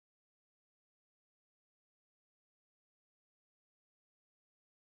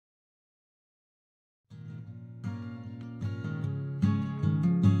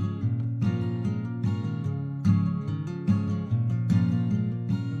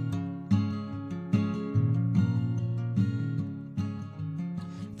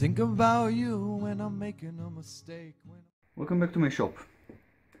think about you when I'm making a mistake. Welcome back to my shop.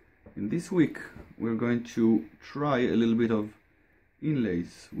 In this week we're going to try a little bit of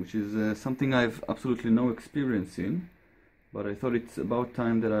inlays, which is something I've absolutely no experience in, but I thought it's about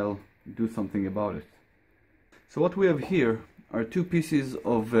time that I'll do something about it. So what we have here are two pieces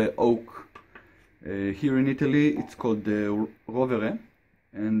of oak. Here in Italy it's called the rovere,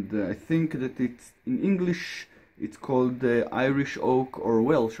 and I think that it's in English it's called Irish oak or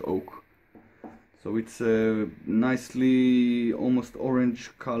Welsh oak. So it's a nicely almost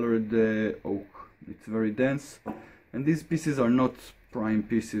orange colored oak. It's very dense, and these pieces are not prime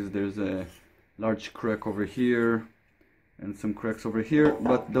pieces. There's a large crack over here and some cracks over here,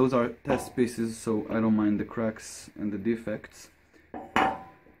 but those are test pieces, so I don't mind the cracks and the defects.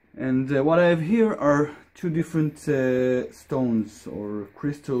 And what I have here are two different stones or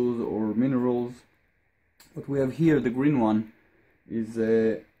crystals or minerals. What we have here, the green one, is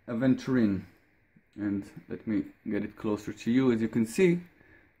aventurine, and let me get it closer to you. As you can see,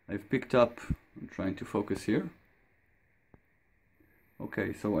 I've picked up, I'm trying to focus here.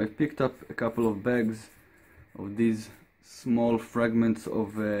 Okay, so I've picked up a couple of bags of these small fragments of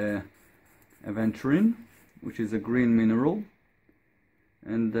aventurine, which is a green mineral.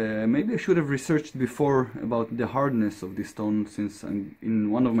 And maybe I should have researched before about the hardness of this stone, since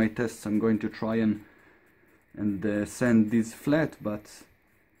in one of my tests I'm going to try and sand these flat,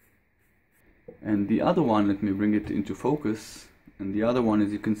 and the other one, let me bring it into focus, and the other one,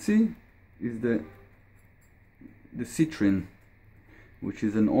 as you can see, is the citrine, which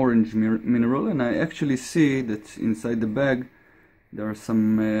is an orange mineral, and I actually see that inside the bag there are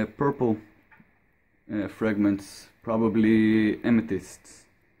some purple fragments, probably amethysts.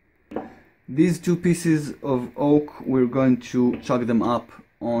 These two pieces of oak, we're going to chuck them up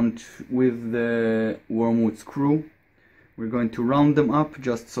with the wormwood screw. We're going to round them up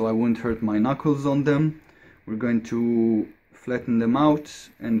just so I wouldn't hurt my knuckles on them. We're going to flatten them out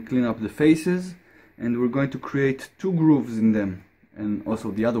and clean up the faces, and we're going to create two grooves in them, and also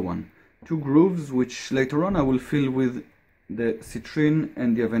the other one. Two grooves which later on I will fill with the citrine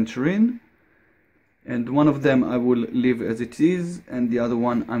and the aventurine, and one of them I will leave as it is, and the other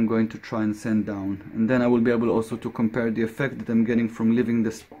one I'm going to try and sand down, and then I will be able also to compare the effect that I'm getting from leaving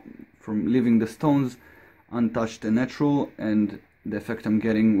the stones untouched and natural, and the effect I'm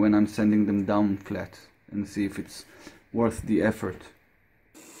getting when I'm sanding them down flat, and see if it's worth the effort.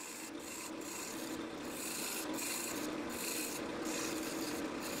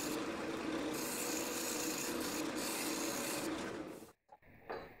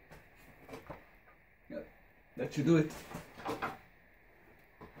 That should do it.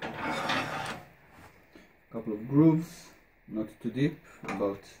 Couple of grooves, not too deep,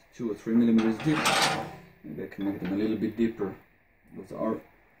 about 2 or 3 millimeters deep. Maybe I can make them a little bit deeper. Those are.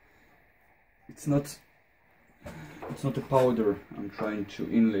 It's not a powder I'm trying to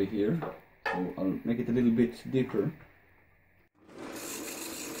inlay here, so I'll make it a little bit deeper.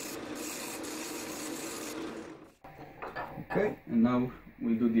 Okay, and now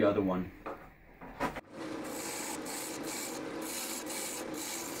we'll do the other one.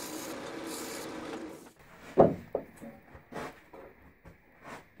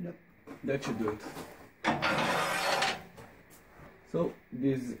 That should do it. So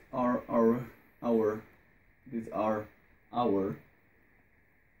these are our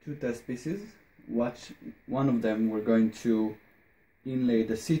two test pieces. One of them we're going to inlay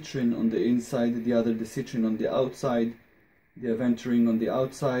the citrine on the inside, the other the citrine on the outside, the aventurine on the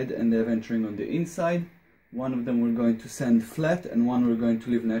outside and the aventurine on the inside. One of them we're going to sand flat, and one we're going to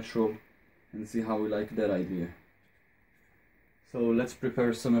leave natural, and see how we like that idea. So let's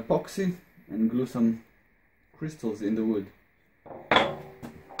prepare some epoxy and glue some crystals in the wood.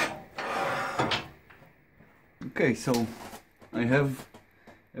 Okay, so I have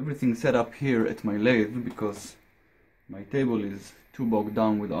everything set up here at my lathe because my table is too bogged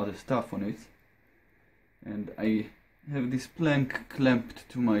down with other stuff on it, and I have this plank clamped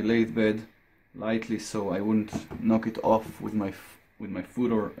to my lathe bed lightly so I wouldn't knock it off with my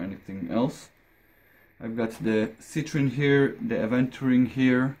foot or anything else. I've got the citrine here, the aventurine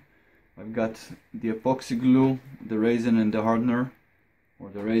here, I've got the epoxy glue, the resin and the hardener, or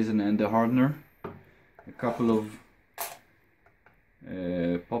the resin and the hardener, a couple of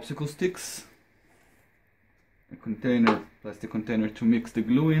popsicle sticks, a container, plastic container to mix the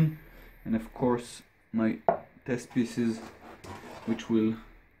glue in, and of course my test pieces, which we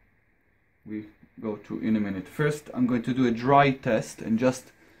go to in a minute. First I'm going to do a dry test and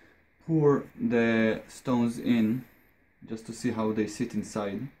just pour the stones in just to see how they sit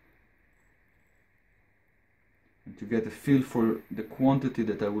inside. and to get a feel for the quantity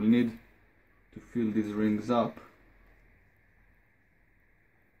that I will need to fill these rings up.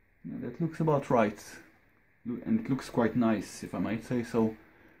 Now that looks about right, and it looks quite nice, if I might say so,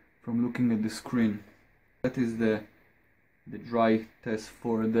 from looking at the screen. That is the dry test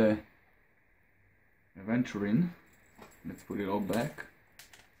for the aventurine. Let's put it all back.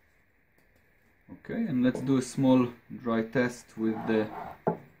 Okay, and let's do a small dry test with the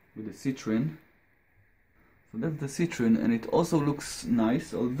citrine. So that's the citrine, and it also looks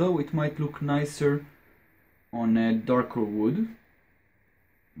nice, although it might look nicer on a darker wood.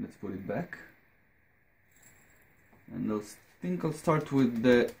 Let's put it back. And I think I'll start with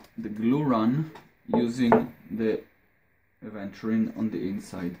the glue run using the aventurine on the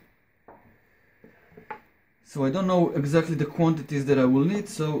inside. So I don't know exactly the quantities that I will need,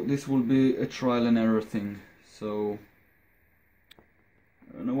 so this will be a trial and error thing. So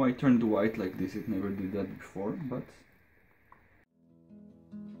I don't know why I turned white like this, it never did that before, but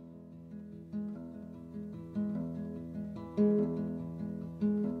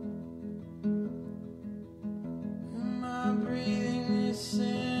my breathing is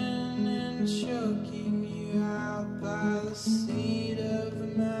in and choking you out by the seat of the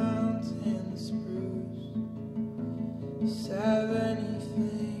mountain spruce. Have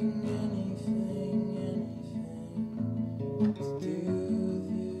anything to do with you,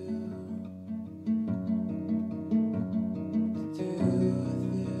 to do with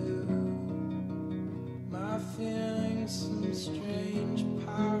you. My feelings, some strange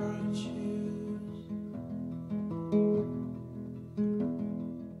power to choose.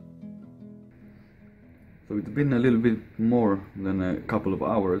 so it's been a little bit more than a couple of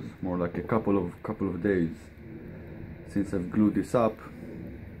hours, more like a couple of days since I've glued this up.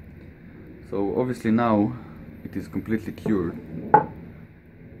 So obviously now it is completely cured.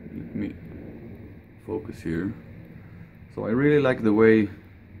 Let me focus here. So I really like the way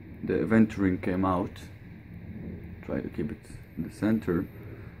the aventurine came out. Try to keep it in the center.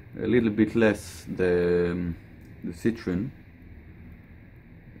 A little bit less the citrine,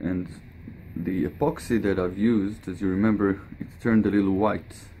 and the epoxy that I've used, as you remember, it turned a little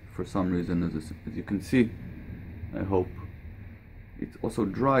white for some reason, as you can see. I hope it also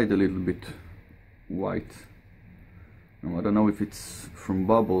dried a little bit white. Now, I don't know if it's from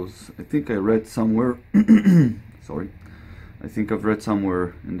bubbles. I think I read somewhere sorry, I think I've read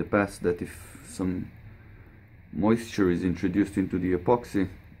somewhere in the past that if some moisture is introduced into the epoxy,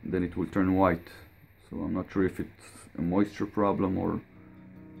 then it will turn white. So I'm not sure if it's a moisture problem or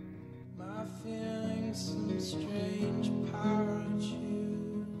My feelings, some strange power to choose.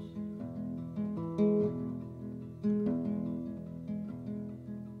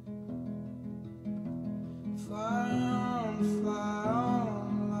 Fly on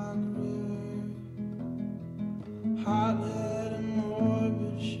like a river, hot-headed and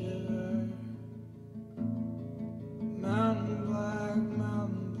morbid shiver. Mountain black,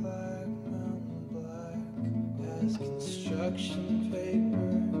 mountain black, mountain black as construction paper,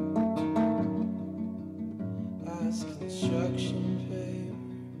 as construction paper.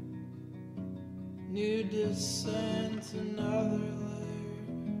 New descent, another layer.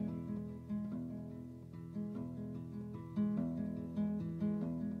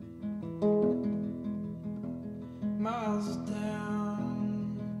 Miles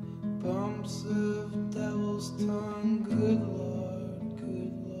down, bumps of devil's tongue. Good Lord,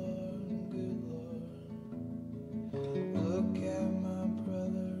 good Lord, good Lord. Look at my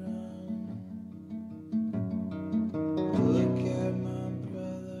brother run. Look at my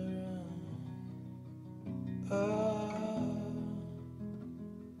brother run.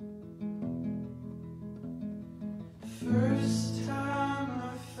 First time I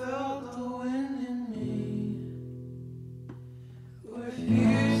felt the wind in me. With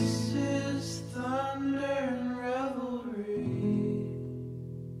fiercest thunder and revelry.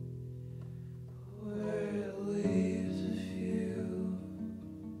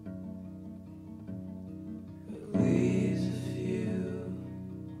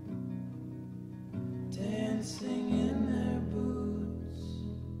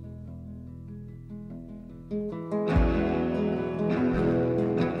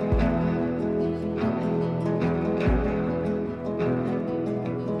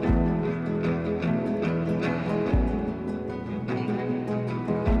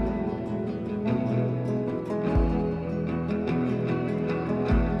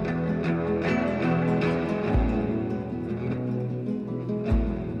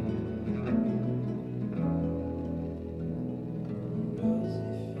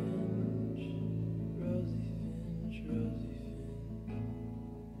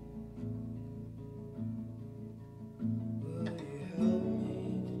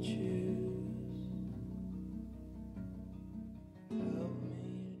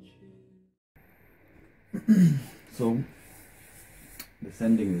 So the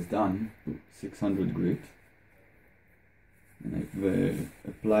sanding is done to 600 grit, and I've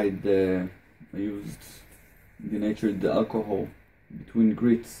applied I used denatured alcohol between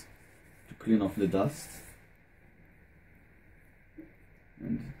grits to clean off the dust.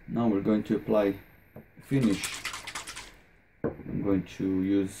 And now we're going to apply finish. I'm going to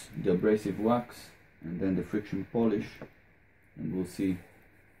use the abrasive wax and then the friction polish, and we'll see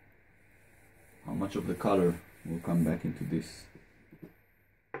how much of the color will come back into this.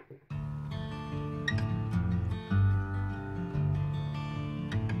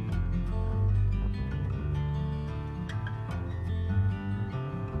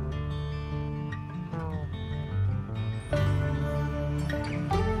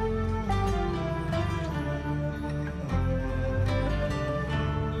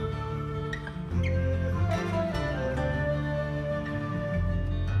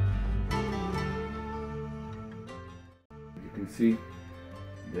 See,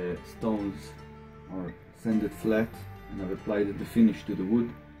 the stones are sanded flat, and I've applied the finish to the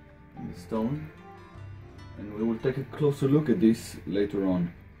wood and the stone, and we will take a closer look at this later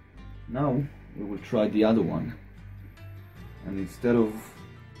on. Now we will try the other one, and instead of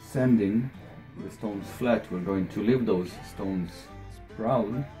sanding the stones flat, we're going to leave those stones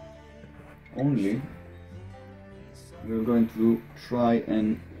proud, only we're going to try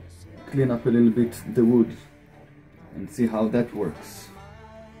and clean up a little bit the wood and see how that works.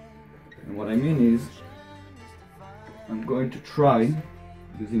 And what I mean is, I'm going to try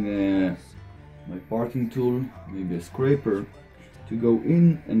using my parting tool, maybe a scraper, to go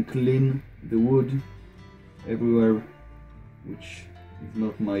in and clean the wood everywhere which is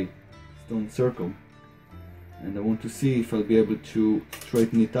not my stone circle. And I want to see if I'll be able to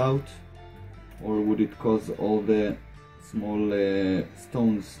straighten it out, or would it cause all the small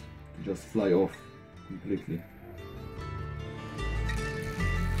stones to just fly off completely.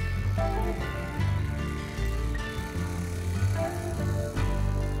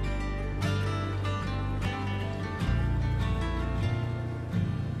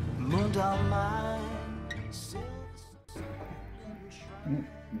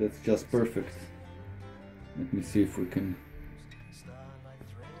 That's just perfect. Let me see if we can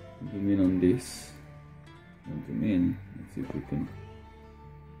zoom in on this. Not zoom in. Let's see if we can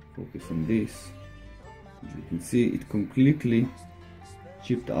focus on this. As you can see, it completely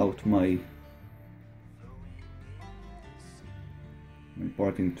chipped out my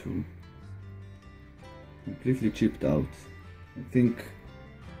parting tool. Completely chipped out. I think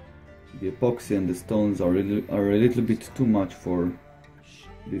the epoxy and the stones are a little bit too much for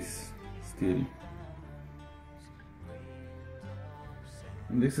this steel.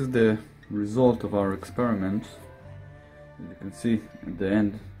 And this is the result of our experiment. As you can see, at the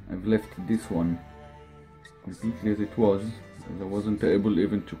end I've left this one completely as it was, as I wasn't able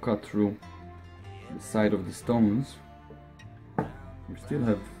even to cut through the side of the stones. We still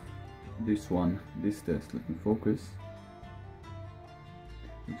have this one, this test. Let me focus.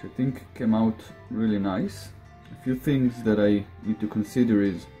 Which I think came out really nice. A few things that I need to consider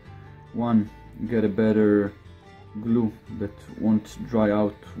is, one, get a better glue that won't dry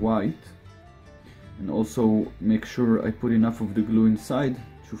out white, and also make sure I put enough of the glue inside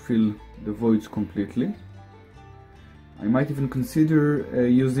to fill the voids completely. I might even consider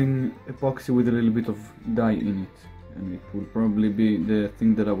using epoxy with a little bit of dye in it, and it will probably be the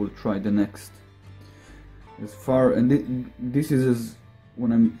thing that I will try the next. This is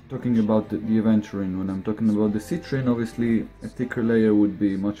when I'm talking about the aventurine. When I'm talking about the citrine, obviously a thicker layer would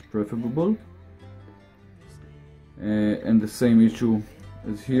be much preferable. And the same issue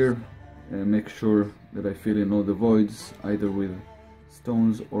as here, make sure that I fill in all the voids, either with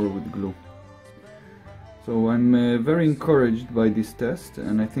stones or with glue. So I'm very encouraged by this test,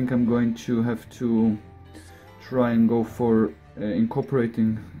 and I think I'm going to have to try and go for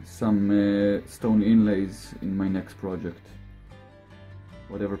incorporating some stone inlays in my next project.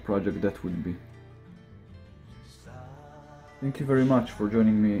 Whatever project that would be. Thank you very much for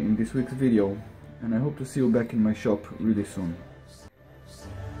joining me in this week's video, and I hope to see you back in my shop really soon.